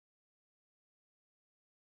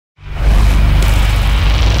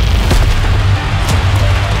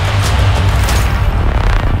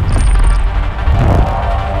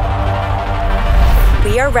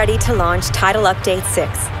ready to launch Title Update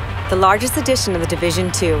 6, the largest edition of the Division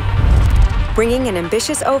 2, bringing an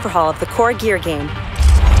ambitious overhaul of the core gear game,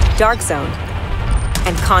 Dark Zone,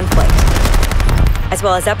 and Conflict, as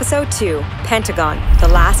well as Episode 2, Pentagon, The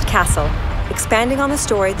Last Castle, expanding on the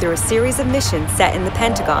story through a series of missions set in the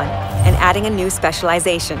Pentagon and adding a new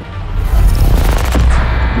specialization.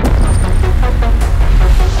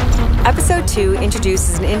 Episode 2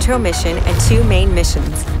 introduces an intro mission and 2 main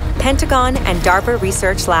missions, Pentagon and DARPA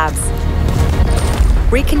Research Labs.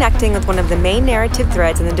 Reconnecting with one of the main narrative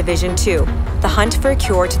threads in the Division 2, the hunt for a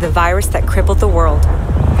cure to the virus that crippled the world.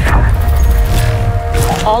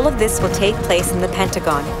 All of this will take place in the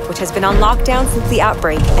Pentagon, which has been on lockdown since the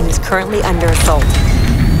outbreak and is currently under assault.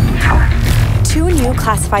 2 new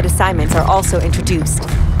classified assignments are also introduced,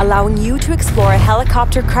 allowing you to explore a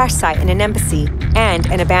helicopter crash site in an embassy and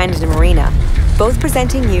an abandoned marina, both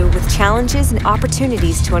presenting you with challenges and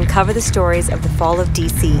opportunities to uncover the stories of the fall of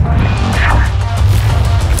DC.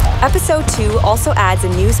 Episode 2 also adds a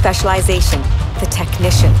new specialization, the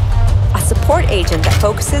Technician, a support agent that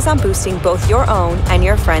focuses on boosting both your own and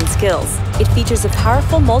your friend's skills. It features a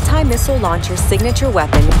powerful multi-missile launcher signature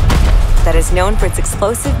weapon that is known for its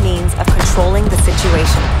explosive means of controlling the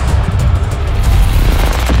situation.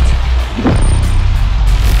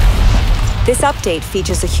 This update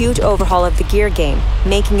features a huge overhaul of the gear game,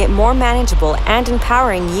 making it more manageable and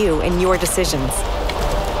empowering you in your decisions.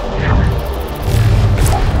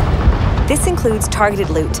 This includes targeted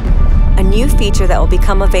loot, a new feature that will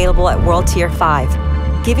become available at World Tier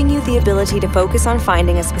 5, giving you the ability to focus on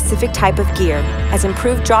finding a specific type of gear, as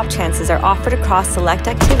improved drop chances are offered across select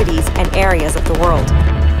activities and areas of the world.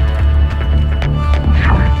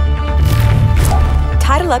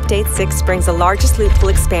 Title Update 6 brings the largest loot pool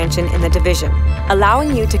expansion in the Division,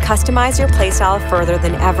 allowing you to customize your playstyle further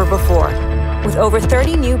than ever before. With over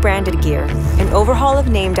 30 new branded gear, an overhaul of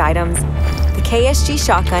named items, the KSG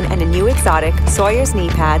shotgun and a new exotic, Sawyer's knee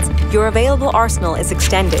pads, your available arsenal is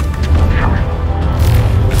extended.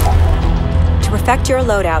 To perfect your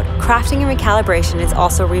loadout, crafting and recalibration is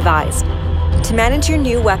also revised. To manage your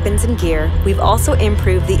new weapons and gear, we've also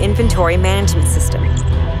improved the inventory management system,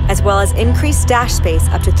 as well as increased stash space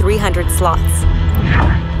up to 300 slots.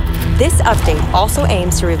 This update also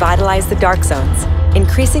aims to revitalize the Dark Zones,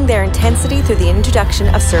 increasing their intensity through the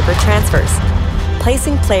introduction of server transfers,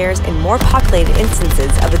 placing players in more populated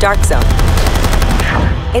instances of the Dark Zone.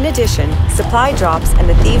 In addition, supply drops and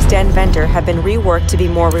the Thieves' Den vendor have been reworked to be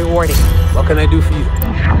more rewarding. What can I do for you?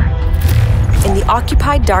 In the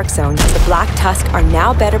occupied Dark Zones, the Black Tusk are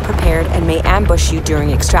now better prepared and may ambush you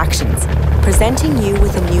during extractions, presenting you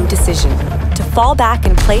with a new decision: to fall back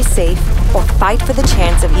and play safe, or fight for the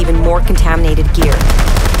chance of even more contaminated gear.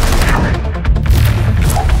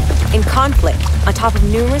 In Conflict, on top of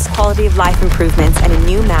numerous quality of life improvements and a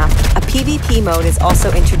new map, a PvP mode is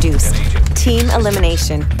also introduced, Team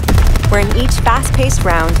Elimination, where in each fast-paced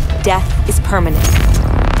round, death is permanent.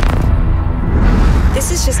 This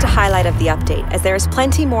is just a highlight of the update, as there is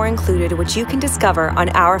plenty more included which you can discover on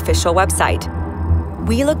our official website.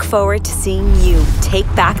 We look forward to seeing you take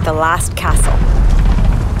back the last castle.